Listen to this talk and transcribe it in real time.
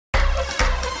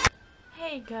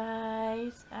Hey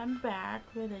guys, I'm back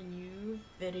with a new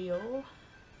video.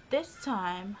 This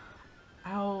time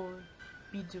I'll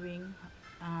be doing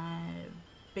a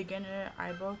beginner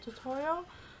eyebrow tutorial.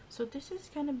 So this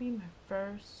is gonna be my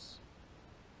first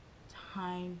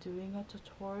time doing a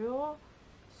tutorial.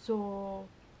 So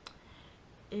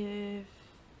if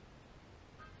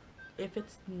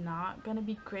it's not gonna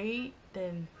be great,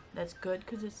 then that's good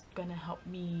because it's gonna help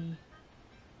me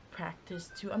practice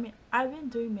too. I mean, I've been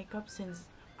doing makeup since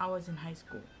I was in high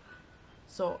school.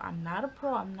 So I'm not a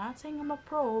pro. I'm not saying I'm a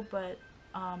pro, but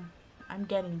I'm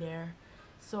getting there.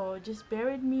 So just bear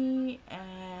with me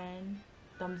and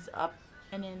thumbs up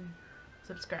and then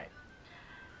subscribe.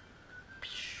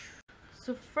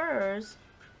 So first,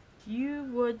 you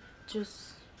would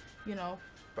just,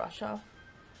 brush off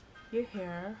your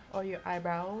hair or your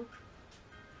eyebrow.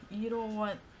 You don't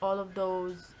want all of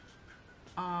those,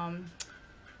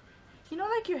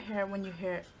 like your hair when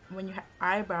your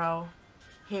eyebrow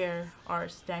hair are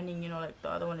standing, like the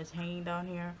other one is hanging down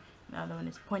here, the other one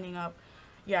is pointing up.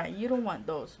 Yeah, you don't want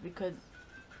those because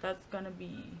that's gonna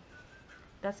be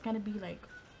like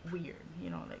weird,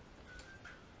 like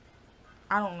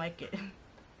I don't like it.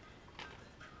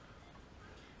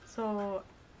 So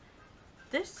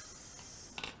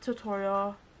this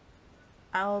tutorial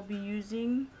I'll be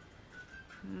using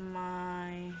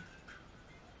my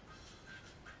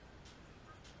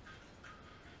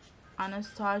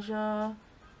Anastasia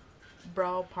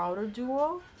Brow Powder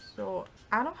Duo. So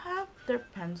I don't have their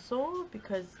pencil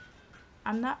because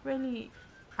I'm not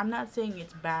saying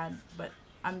it's bad, but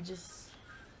I'm just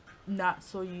not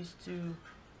so used to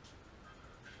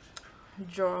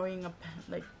drawing a pen,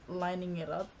 like lining it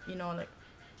up, like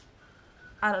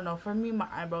I don't know, for me my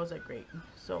eyebrows are great.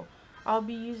 So I'll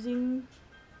be using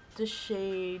the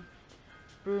shade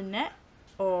brunette,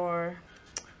 or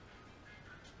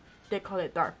they call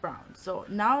it dark brown. So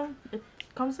now it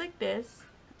comes like this,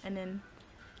 and then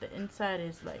the inside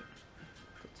is like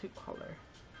the two color.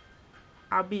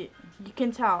 You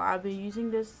can tell I'll be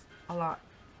using this a lot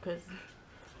because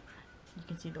you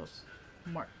can see those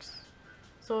marks.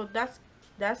 So that's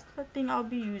the thing I'll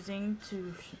be using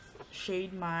to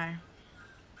shade my,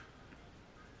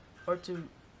 or to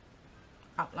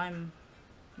outline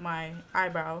my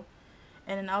eyebrow.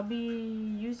 And then I'll be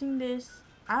using this.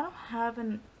 I don't have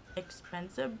an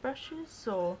expensive brushes,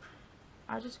 so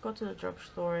I'll just go to the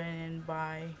drugstore and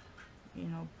buy,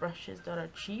 brushes that are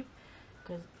cheap,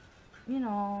 because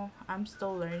I'm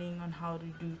still learning on how to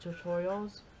do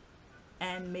tutorials.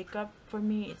 And makeup, for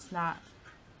me, it's not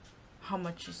how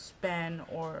much you spend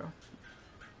or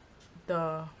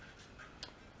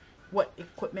what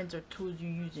equipment or tools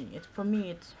you're using. It's, for me,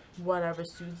 it's whatever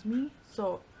suits me.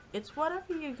 So it's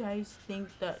whatever you guys think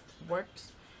that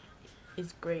works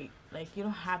is great. Like, you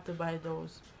don't have to buy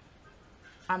those.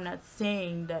 I'm not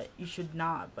saying that you should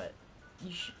not, but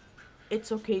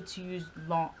it's okay to use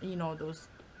those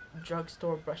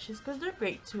drugstore brushes because they're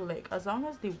great too, like as long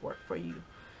as they work for you.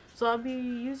 So I'll be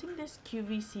using this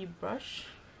QVC brush.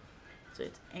 So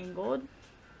it's angled,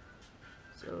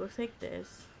 so it looks like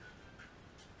this.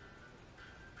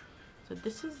 So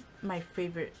this is my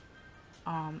favorite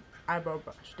eyebrow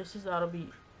brush. This is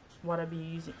what I'll be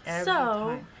using every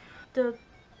time. The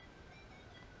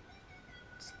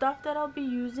stuff that I'll be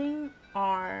using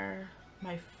are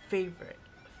my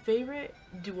favorite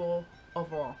duo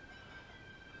of all.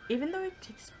 Even though it's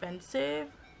expensive,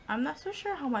 I'm not so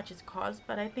sure how much it costs,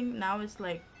 but I think now it's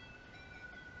like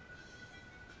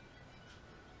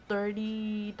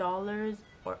 $30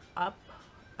 or up.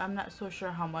 I'm not so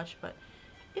sure how much, but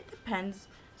it depends.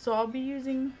 So I'll be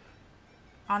using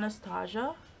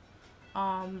Anastasia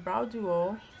Brow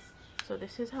Duo. So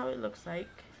this is how it looks like,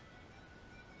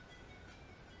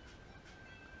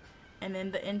 and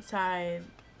then the inside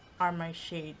are my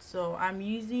shades. So I'm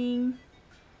using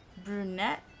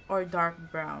brunette or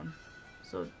dark brown.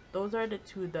 So those are the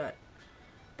two that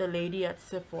the lady at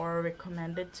Sephora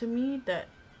recommended to me that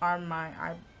are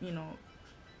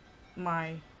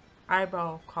my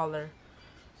eyebrow color.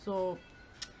 So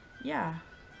yeah,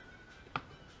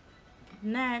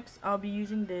 next I'll be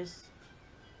using this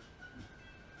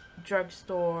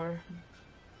drugstore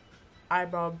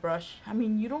eyebrow brush. I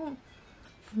mean,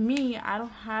 for me, I don't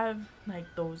have like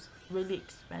those really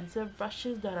expensive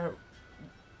brushes that are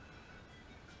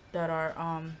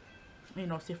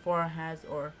Sephora has,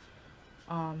 or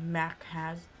MAC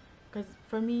has, because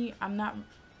for me, I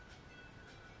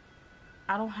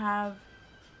don't have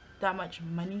that much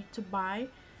money to buy.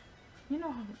 You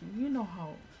know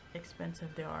how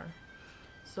expensive they are.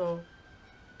 So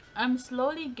I'm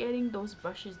slowly getting those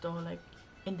brushes though, like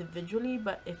individually,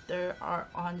 but if they are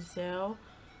on sale,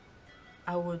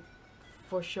 I would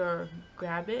for sure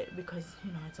grab it because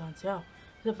you know it's on sale.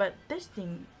 So, but this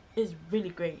thing is really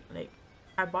great. Like,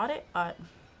 I bought it at,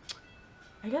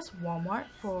 I guess, Walmart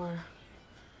for,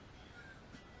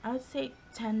 I would say,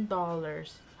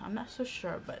 $10. I'm not so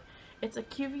sure, but it's a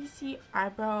QVC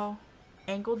eyebrow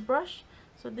angled brush.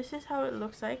 So this is how it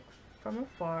looks like from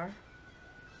afar,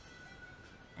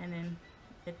 and then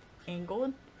it's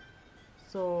angled.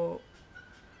 So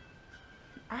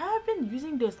I have been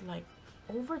using this like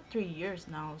over 3 years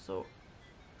now, so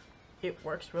it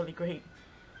works really great.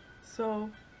 So,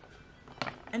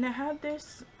 and I have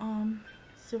this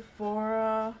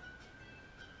Sephora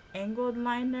angled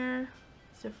liner.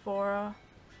 Sephora,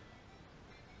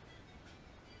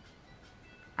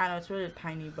 I know it's really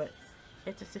tiny, but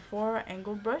it's a Sephora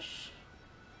angled brush.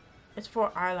 It's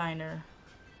for eyeliner.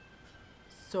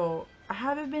 So I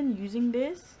haven't been using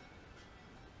this.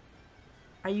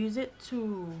 I use it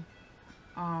to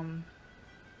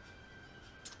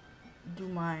do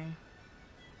my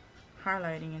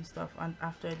highlighting and stuff on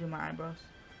after I do my eyebrows.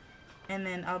 And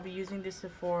then I'll be using this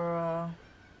Sephora,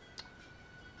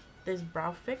 this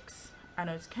brow fix. I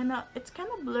know it's kind of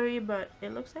blurry, but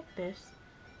it looks like this.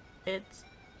 It's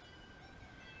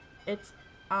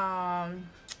I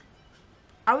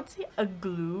would say a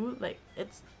glue, like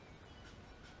it's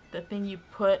the thing you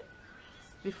put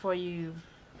before you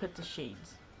put the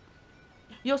shades.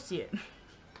 You'll see it.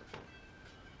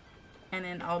 And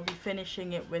then I'll be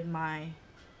finishing it with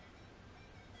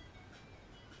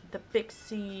the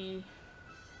Pixi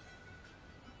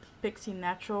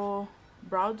Natural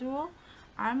Brow Duo.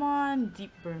 I'm on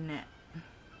Deep Brunette.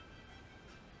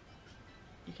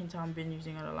 You can tell I've been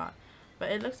using it a lot.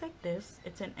 But it looks like this.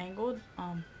 It's an angled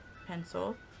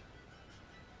pencil.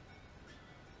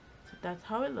 So that's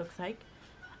how it looks like.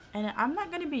 And I'm not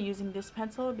going to be using this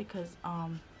pencil because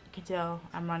you can tell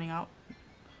I'm running out.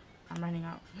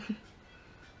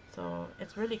 So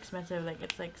it's really expensive. Like,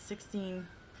 it's like $16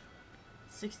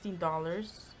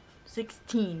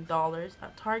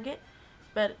 at Target.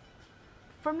 But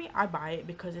for me, I buy it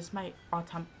because it's my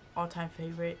all-time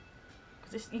favorite.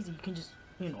 Because it's easy. You can just,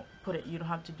 you know, put it. You don't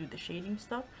have to do the shading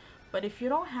stuff. But if you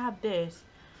don't have this,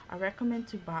 I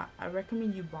recommend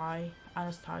you buy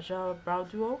Anastasia Brow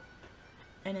Duo.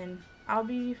 And then I'll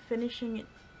be finishing it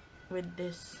with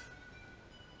this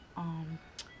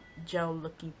gel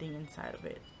looking thing inside of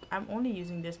it. I'm only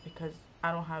using this because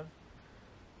I don't have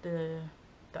the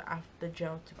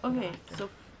gel to put after.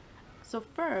 So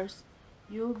first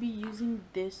you'll be using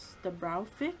the brow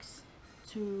fix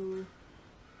to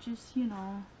just, you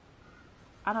know,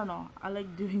 I don't know, I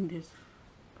like doing this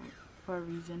for a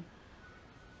reason,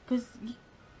 because you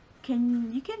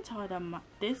can tell that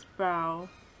this brow,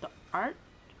 the arch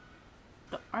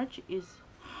is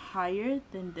higher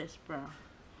than this brow.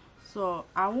 So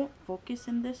I won't focus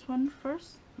in this one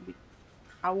first.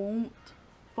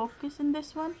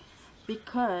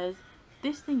 Because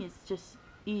this thing is just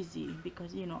easy,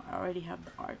 because you know I already have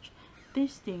the arch.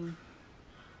 This thing,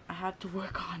 I have to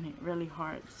work on it really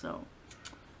hard, so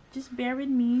just bear with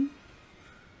me.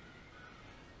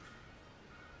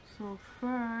 So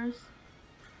first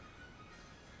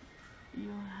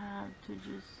you have to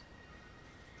just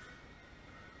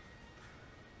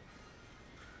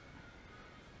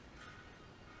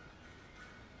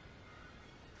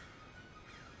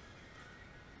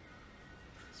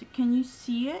so can you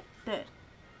see it, that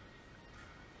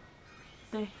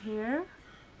the hair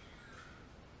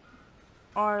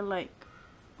are like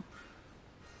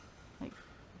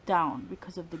down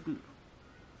because of the glue.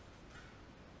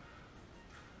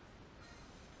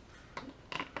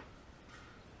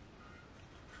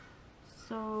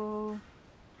 So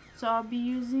I'll be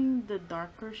using the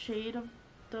darker shade of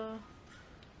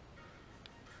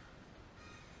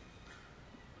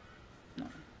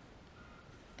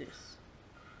this.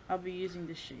 I'll be using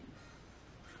this shade.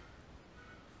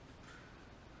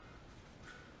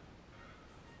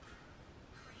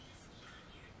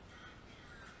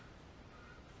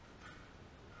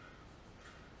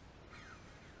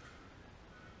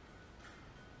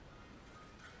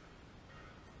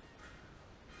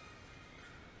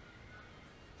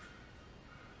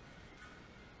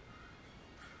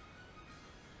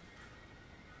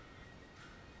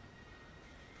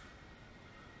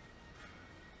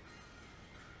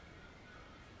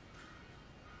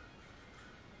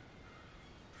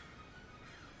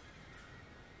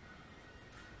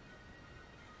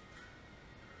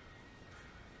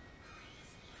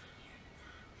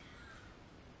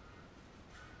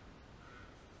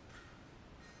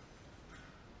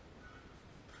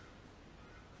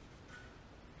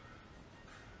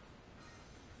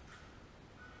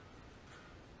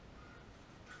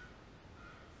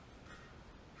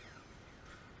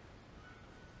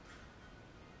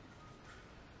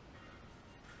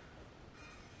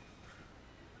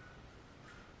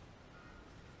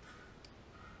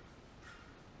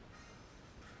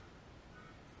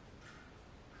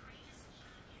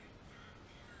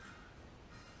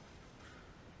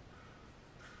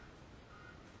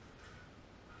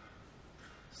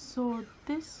 So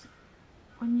this,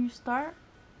 when you start,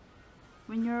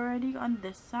 when you're already on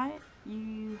this side,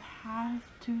 you have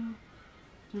to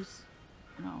just,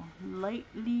 you know,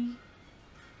 lightly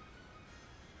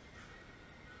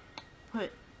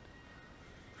put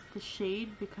the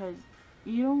shade, because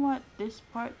you don't want this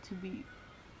part to be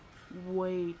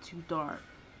way too dark.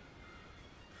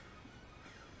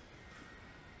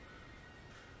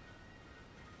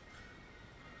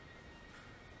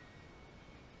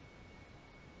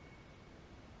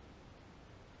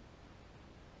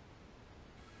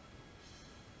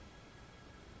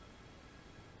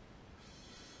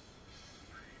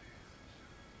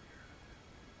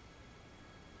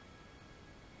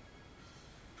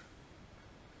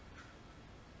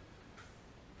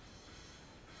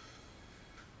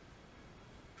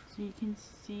 So you can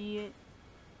see it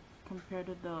compared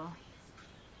to the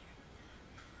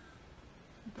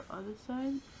other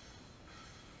side.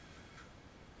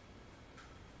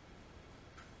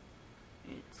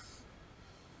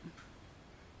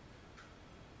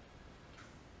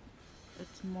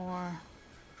 It's more,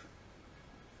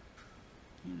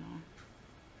 you know,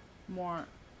 more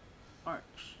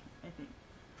arch, I think.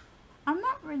 I'm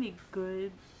not really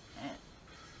good at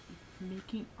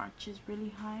making arches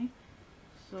really high,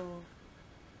 so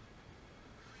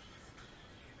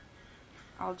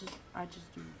I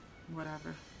just do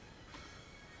whatever.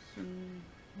 So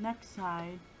next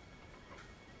side,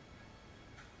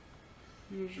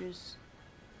 you just,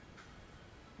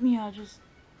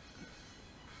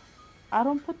 I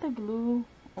don't put the glue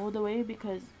all the way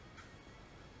because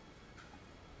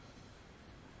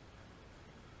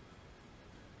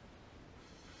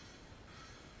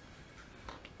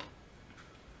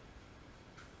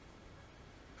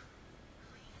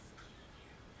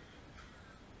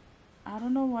I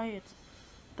don't know why it's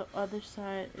the other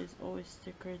side is always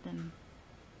thicker than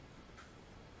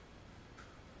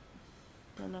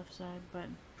the left side, but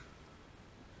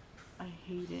I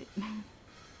hate it.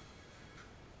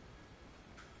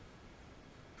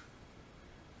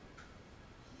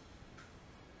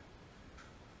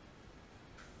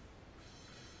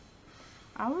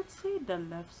 I would say the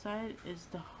left side is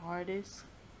the hardest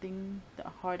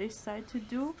side to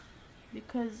do,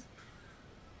 because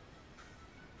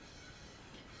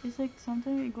it's like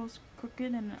sometimes it goes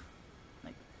crooked and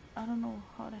like I don't know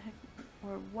how the heck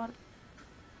or what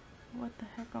the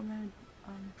heck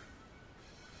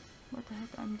what the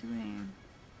heck I'm doing.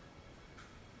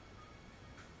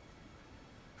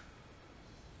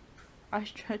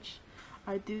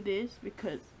 I do this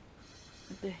because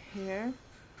the hair,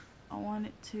 I want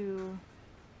it to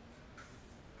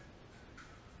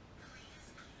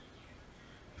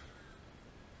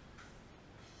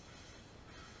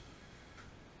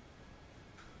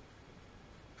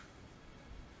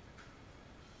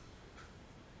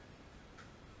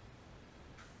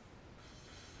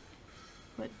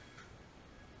but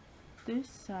this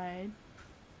side,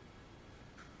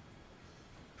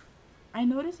 I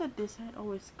notice that this side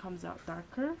always comes out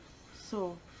darker,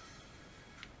 so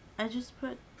I just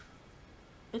put,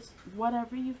 it's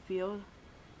whatever you feel,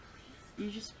 you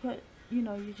just put,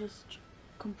 you just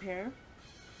compare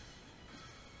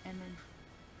and then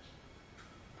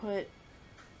put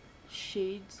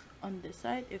shades on this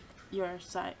side if your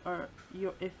side or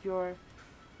if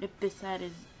this side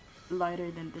is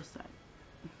lighter than this side,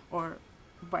 or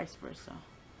vice versa.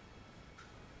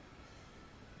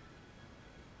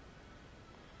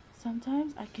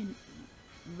 Sometimes I can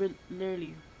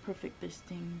literally perfect this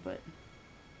thing, but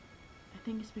I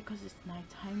think it's because it's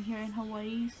nighttime here in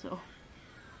Hawaii, so,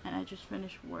 and I just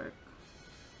finished work.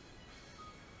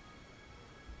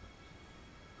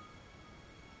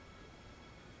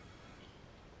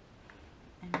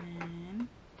 And then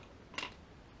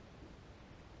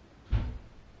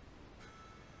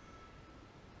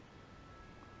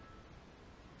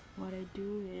what I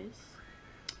do is,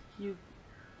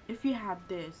 if you have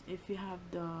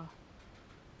the,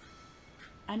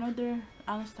 I know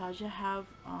Anastasia have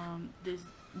this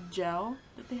gel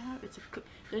that they have.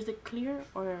 There's a clear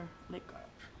or like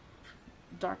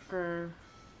darker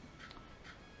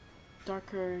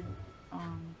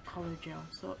color gel.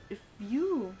 So if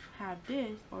you have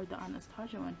this or the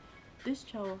Anastasia one, this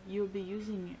gel, you'll be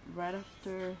using it right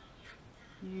after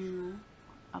you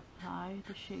apply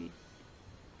the shade.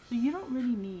 So you don't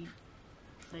really need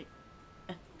like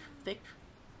a thick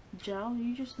gel.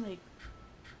 You just like,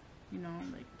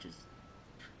 just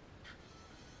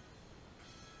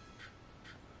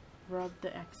rub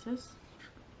the excess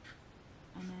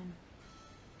and then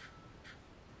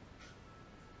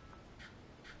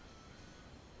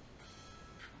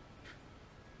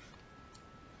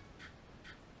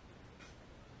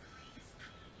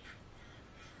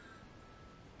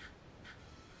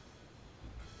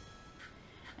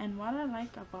And what I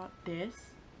like about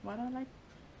this, what I like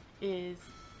is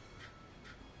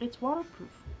it's waterproof,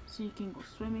 so you can go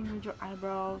swimming with your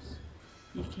eyebrows,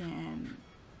 you can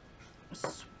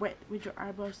sweat with your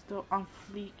eyebrows still on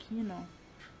fleek, you know.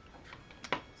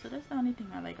 So that's the only thing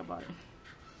I like about it.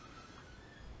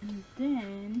 And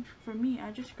then for me,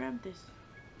 I just grabbed this.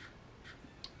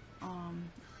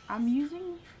 I'm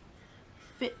using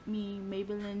Fit Me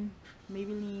Maybelline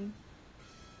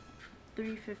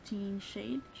 315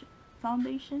 shade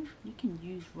foundation. You can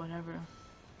use whatever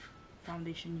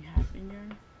foundation you have in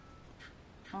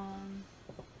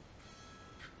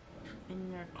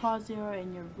your closet or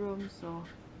in your room. So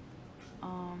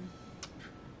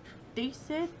they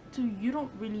said you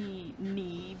don't really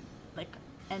need like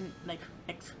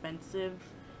expensive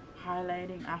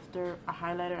highlighting after a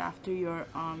highlighter after your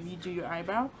you do your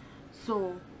eyebrow.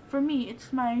 So for me,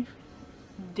 it's my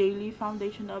daily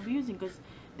foundation that I'll be using, because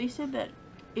they said that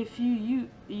if you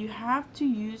have to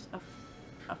use a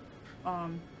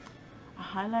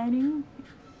highlighting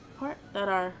part that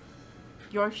are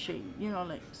your shade, you know,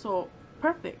 like, so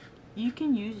perfect, you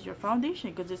can use your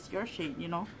foundation because it's your shade, you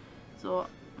know. So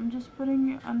I'm just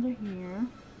putting it under here.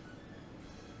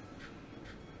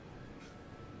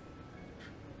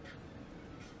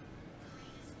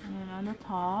 And on the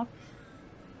top.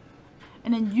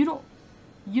 And then you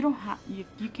don't have,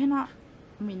 you cannot,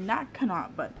 I mean, not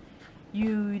cannot, but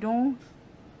you don't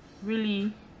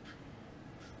really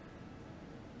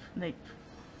like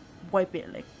wipe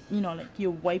it, like, you know, like you're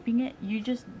wiping it. You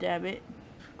just dab it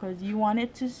because you want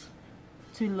it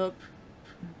to look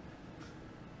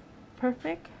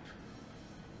perfect.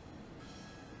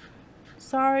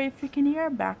 Sorry if you can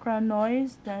hear background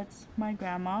noise, that's my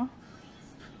grandma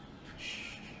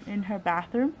in her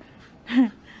bathroom.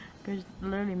 Because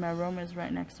literally my room is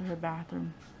right next to her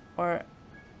bathroom. Or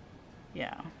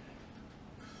yeah.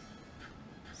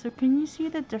 So can you see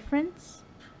the difference?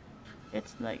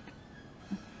 It's like,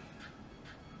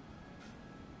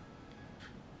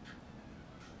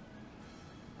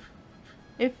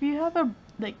 if you have a,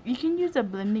 like, you can use a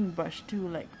blending brush too,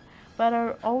 like, but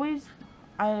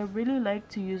I really like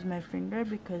to use my finger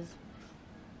because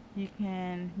you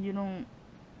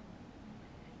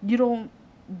don't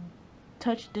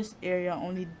touch this area,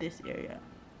 only this area.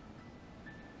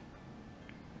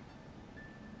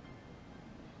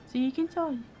 So you can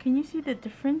tell, can you see the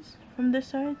difference from this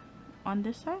side on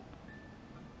this side?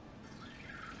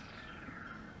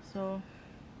 So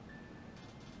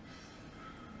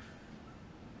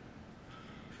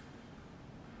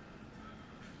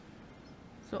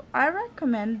I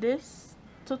recommend this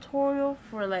tutorial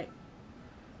for like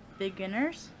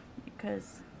beginners,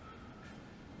 because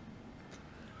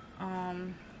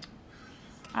I'm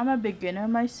a beginner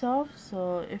myself.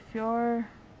 So if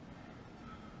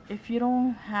you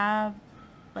don't have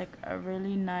like a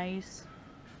really nice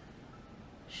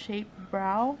shaped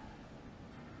brow,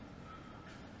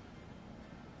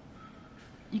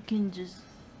 you can just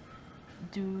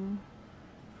do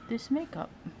this makeup.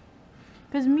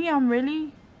 Because me, I'm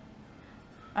really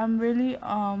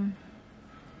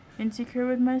insecure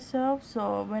with myself.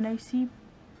 So when I see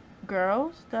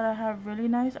girls that have really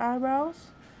nice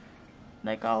eyebrows,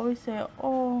 like, I always say,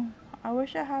 oh, I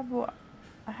wish I have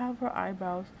her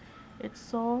eyebrows. It's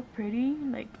so pretty.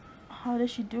 Like, how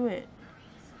does she do it?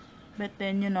 But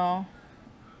then, you know,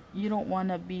 you don't want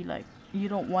to be like, you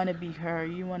don't want to be her.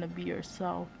 You want to be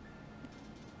yourself.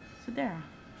 So there.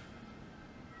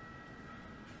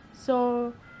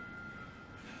 So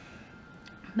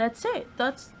that's it.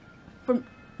 That's, for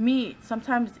me,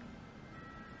 sometimes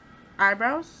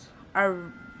eyebrows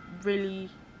are really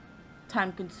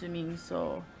time consuming.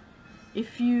 So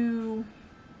if you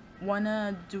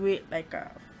wanna do it like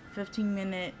a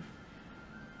 15-minute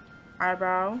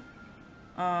eyebrow,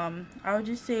 I would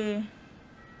just say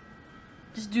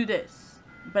just do this,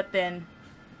 but then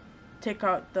take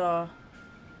out the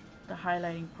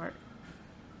highlighting part.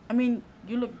 I mean,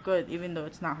 you look good even though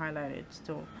it's not highlighted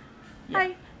still. Yeah.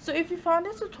 Hi. So if you found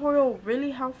this tutorial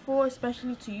really helpful,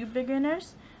 especially to you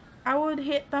beginners, I would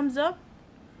hit thumbs up,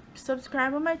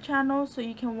 subscribe on my channel so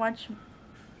you can watch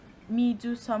me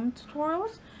do some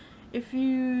tutorials. If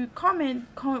you comment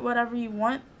whatever you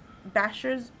want.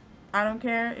 Bashers, I don't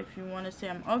care. If you want to say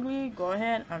I'm ugly, go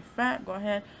ahead. I'm fat, go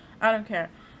ahead. I don't care.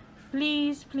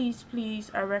 Please, please,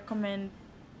 please, I recommend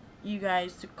you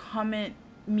guys to comment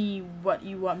me what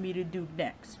you want me to do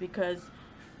next, because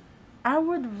I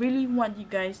would really want you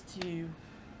guys to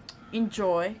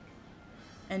enjoy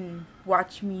and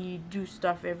watch me do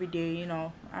stuff every day. You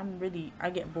know, I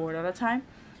get bored all the time.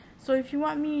 So if you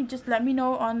want me, just let me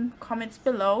know on comments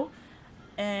below.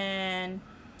 And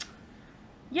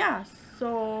yeah,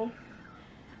 So,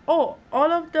 oh,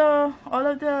 all of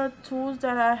the tools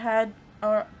that I had,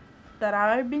 or that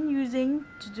I've been using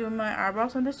to do my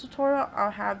eyebrows on this tutorial,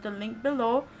 I'll have the link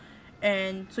below,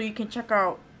 and so you can check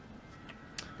out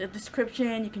the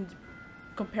description. You can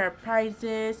compare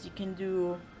prices. You can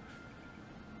do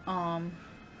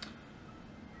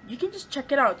you can just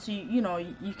check it out, so you know,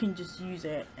 you can just use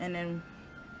it. And then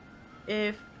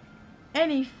if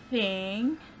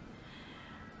anything,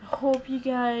 hope you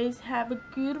guys have a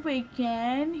good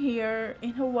weekend here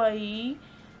in Hawaii.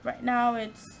 Right now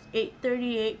it's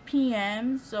 8:38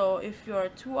 p.m. so if you're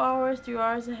 2 hours 3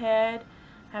 hours ahead,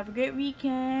 have a great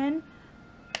weekend,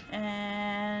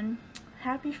 and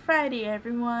happy Friday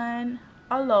everyone.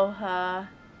 Aloha.